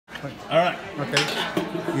All right. Okay.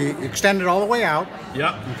 You extend it all the way out.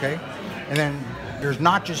 Yep. Okay. And then there's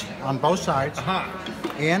notches on both sides.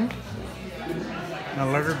 In. Now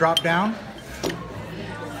let her drop down.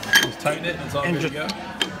 Just tighten it and it's all And good to go.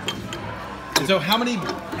 And so how many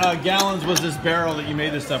gallons was this barrel that you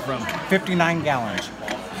made this stuff from? 59 gallons.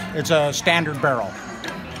 It's a standard barrel.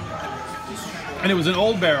 And it was an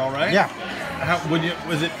old barrel, right? Yeah. How would you?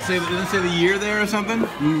 Was it say? Did it say the year there or something?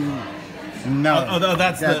 No. Oh,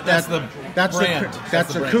 that's the brand. That's the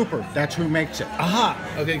a brand. Cooper. That's who makes it. Aha.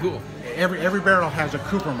 Okay, cool. Every barrel has a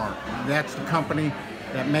Cooper mark. That's the company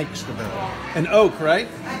that makes the barrel. An oak, right?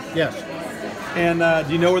 Yes. And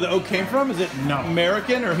do you know where the oak came from? Is it No.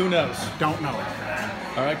 American or who knows? Don't know.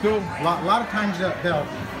 All right, cool. A lot of times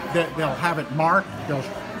they'll have it marked.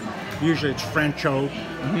 Usually it's French oak.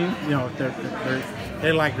 You know,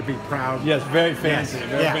 they like to be proud. Yes, very fancy. Yes.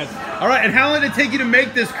 Very Yeah. fancy. All right, and how long did it take you to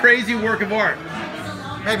make this crazy work of art?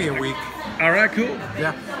 Maybe a week. All right, cool.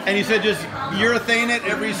 Yeah. And you said just urethane it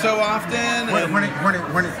every so often. When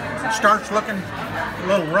it starts looking a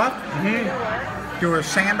little rough, do a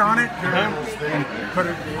sand on it and put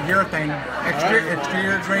a urethane,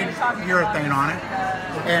 exterior grade urethane on it.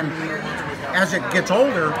 And as it gets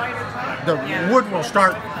older, the wood will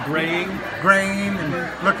start graying and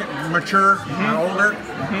look at mature and older.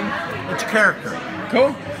 It's character.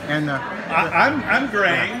 Cool. And I'm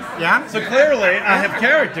graying. Yeah. So clearly I have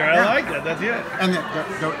character. I like that. That's it. And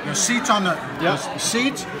the seats on the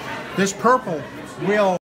seats, this purple will